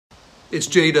It's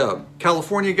J-Dub,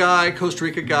 California guy, Costa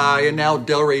Rica guy, and now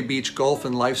Delray Beach golf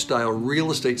and lifestyle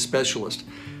real estate specialist.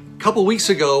 A couple weeks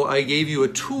ago, I gave you a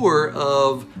tour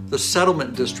of the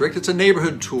settlement district. It's a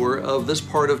neighborhood tour of this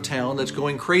part of town that's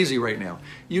going crazy right now.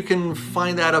 You can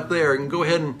find that up there and go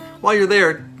ahead and, while you're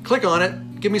there, click on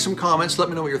it, give me some comments, let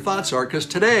me know what your thoughts are, because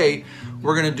today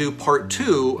we're going to do part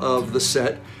 2 of the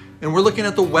set. And we're looking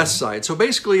at the west side. So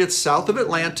basically it's south of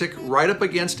Atlantic, right up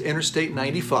against Interstate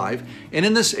 95. And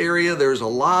in this area, there's a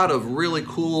lot of really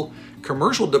cool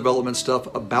commercial development stuff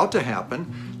about to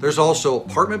happen. There's also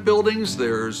apartment buildings,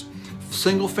 there's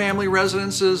single family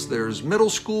residences, there's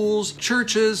middle schools,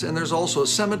 churches, and there's also a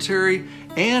cemetery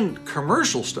and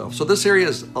commercial stuff. So this area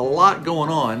has a lot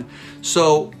going on.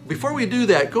 So before we do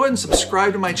that, go ahead and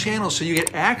subscribe to my channel so you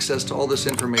get access to all this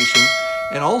information.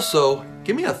 And also,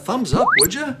 give me a thumbs up,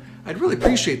 would you? I'd really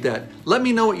appreciate that. Let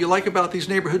me know what you like about these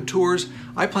neighborhood tours.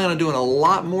 I plan on doing a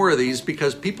lot more of these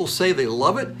because people say they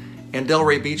love it, and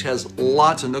Delray Beach has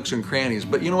lots of nooks and crannies.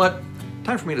 But you know what?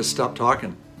 Time for me to stop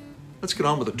talking. Let's get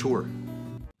on with the tour.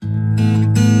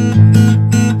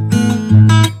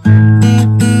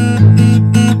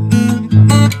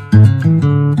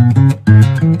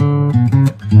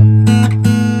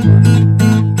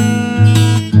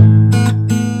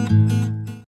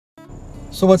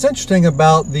 So what's interesting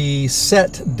about the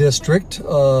set district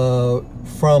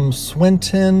from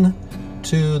Swinton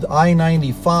to the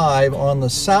I-95 on the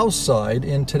south side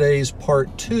in today's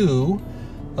part 2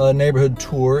 neighborhood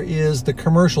tour is the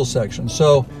commercial section.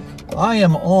 So I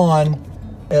am on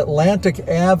Atlantic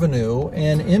Avenue,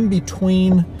 and in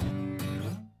between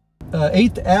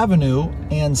 8th Avenue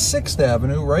and 6th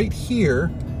Avenue right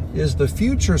here is the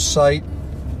future site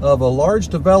of a large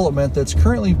development that's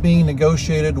currently being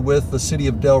negotiated with the city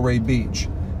of Delray Beach.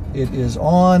 It is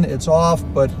on, it's off,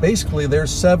 but basically there's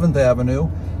 7th Avenue.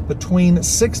 Between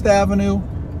 6th Avenue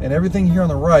and everything here on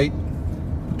the right,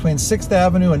 between 6th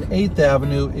Avenue and 8th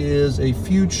Avenue is a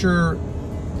future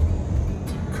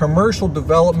commercial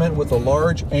development with a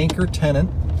large anchor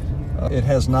tenant. It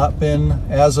has not been,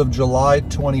 as of July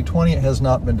 2020, it has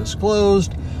not been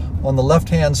disclosed. On the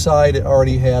left-hand side, it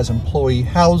already has employee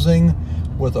housing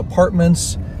with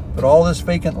apartments, but all this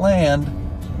vacant land,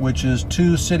 which is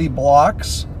 2 city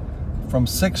blocks from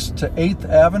 6th to 8th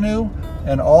Avenue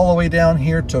and all the way down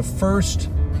here to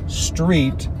 1st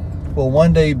Street, will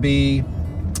one day be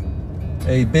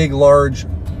a big, large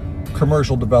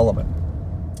commercial development.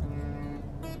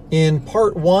 In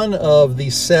part 1 of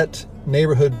the set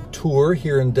neighborhood tour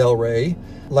here in Delray,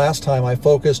 last time I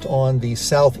focused on the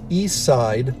southeast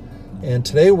side, and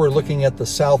today we're looking at the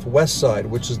southwest side,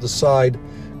 which is the side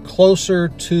closer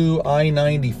to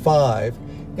I-95.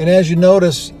 And as you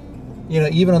notice,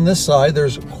 even on this side,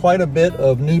 there's quite a bit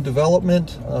of new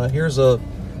development. Here's a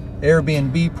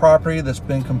Airbnb property that's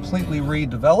been completely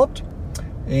redeveloped.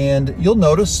 And you'll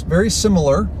notice very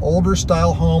similar, older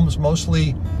style homes,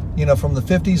 mostly, from the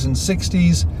 50s and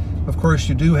 60s. Of course,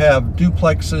 you do have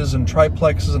duplexes and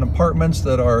triplexes and apartments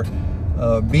that are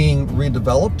being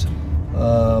redeveloped.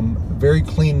 Very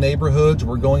clean neighborhoods.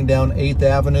 We're going down 8th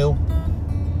Avenue.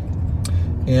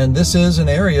 And this is an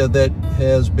area that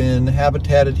has been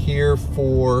habitated here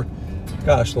for,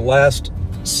 gosh, the last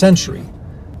century.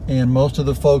 And most of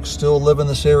the folks still live in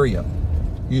this area.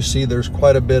 You see there's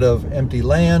quite a bit of empty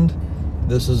land.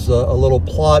 This is a little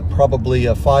plot, probably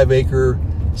a 5-acre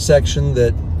section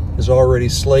that is already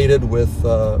slated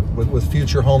with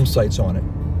future home sites on it.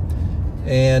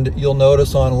 And you'll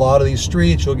notice on a lot of these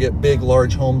streets, you'll get big,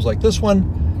 large homes like this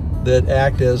one that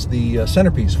act as the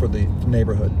centerpiece for the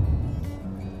neighborhood.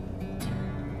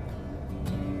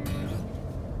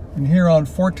 And here on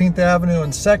 14th Avenue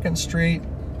and 2nd Street,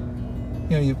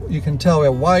 you can tell we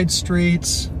have wide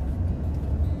streets,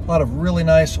 a lot of really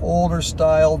nice older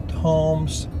styled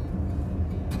homes,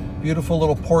 beautiful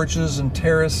little porches and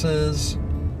terraces.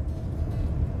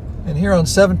 And here on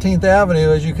 17th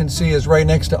Avenue, as you can see, is right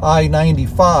next to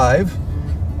I-95.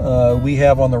 We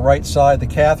have on the right side the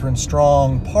Catherine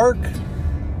Strong Park,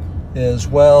 as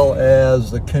well as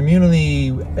the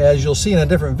community, as you'll see in a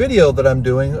different video that I'm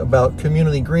doing about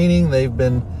community greening. They've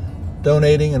been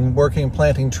donating and working and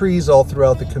planting trees all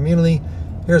throughout the community.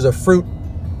 Here's a fruit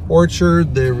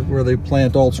orchard where they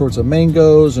plant all sorts of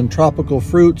mangoes and tropical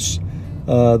fruits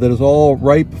that is all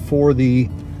ripe for the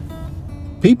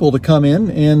people to come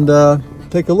in and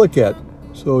take a look at.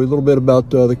 So a little bit about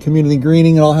the community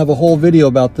greening, and I'll have a whole video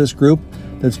about this group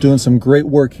that's doing some great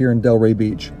work here in Delray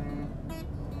Beach.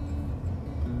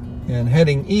 And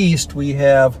heading east, we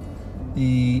have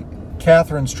the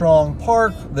Catherine Strong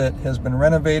Park that has been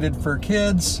renovated for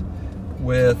kids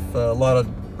with a lot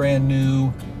of brand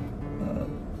new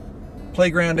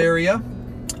playground area,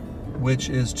 which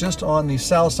is just on the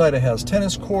south side. It has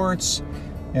tennis courts,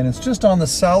 and it's just on the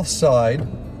south side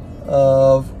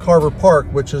of Carver Park,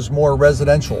 which is more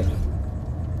residential.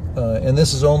 And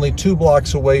this is only 2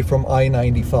 blocks away from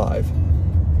I-95.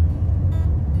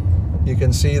 You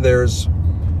can see there's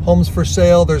homes for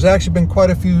sale. There's actually been quite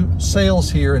a few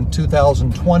sales here in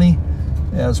 2020,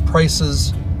 as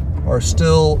prices are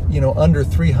still, under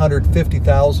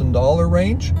 $350,000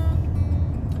 range,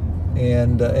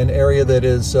 and an area that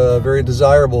is very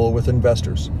desirable with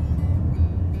investors.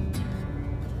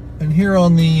 And here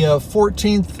on the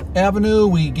 14th Avenue,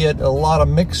 we get a lot of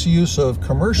mixed use of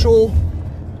commercial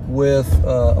with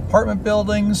apartment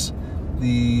buildings.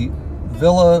 The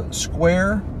Villa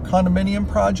Square condominium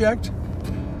project,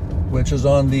 which is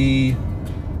on the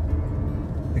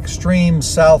extreme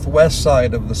southwest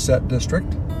side of the set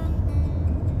district.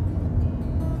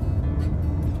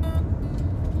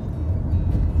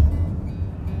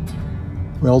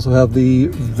 We also have the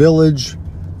Village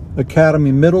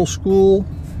Academy Middle School,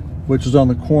 which is on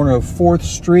the corner of 4th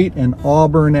Street and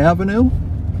Auburn Avenue.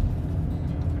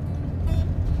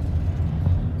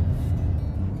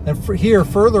 And here,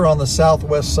 further on the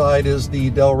southwest side, is the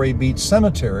Delray Beach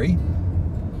Cemetery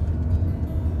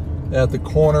at the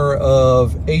corner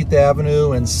of 8th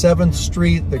Avenue and 7th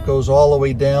Street, that goes all the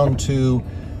way down to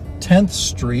 10th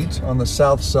Street on the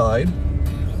south side.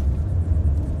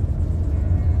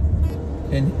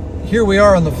 And here we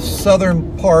are on the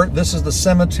southern part. This is the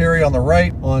cemetery on the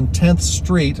right on 10th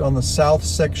Street on the south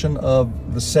section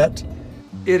of the set.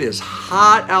 It is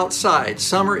hot outside.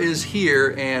 Summer is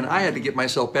here, and I had to get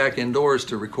myself back indoors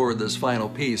to record this final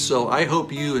piece. So I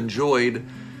hope you enjoyed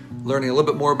learning a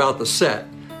little bit more about the set,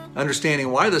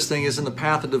 understanding why this thing is in the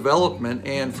path of development,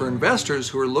 and for investors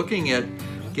who are looking at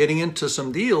getting into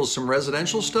some deals, some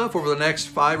residential stuff over the next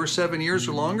 5 or 7 years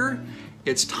or longer,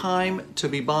 it's time to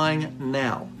be buying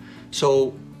now.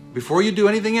 So before you do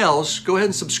anything else, go ahead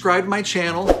and subscribe to my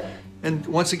channel. And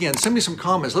once again, send me some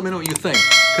comments. Let me know what you think,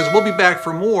 because we'll be back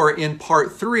for more in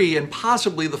part 3 and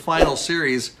possibly the final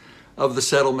series of the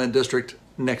Settlement District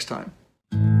next time.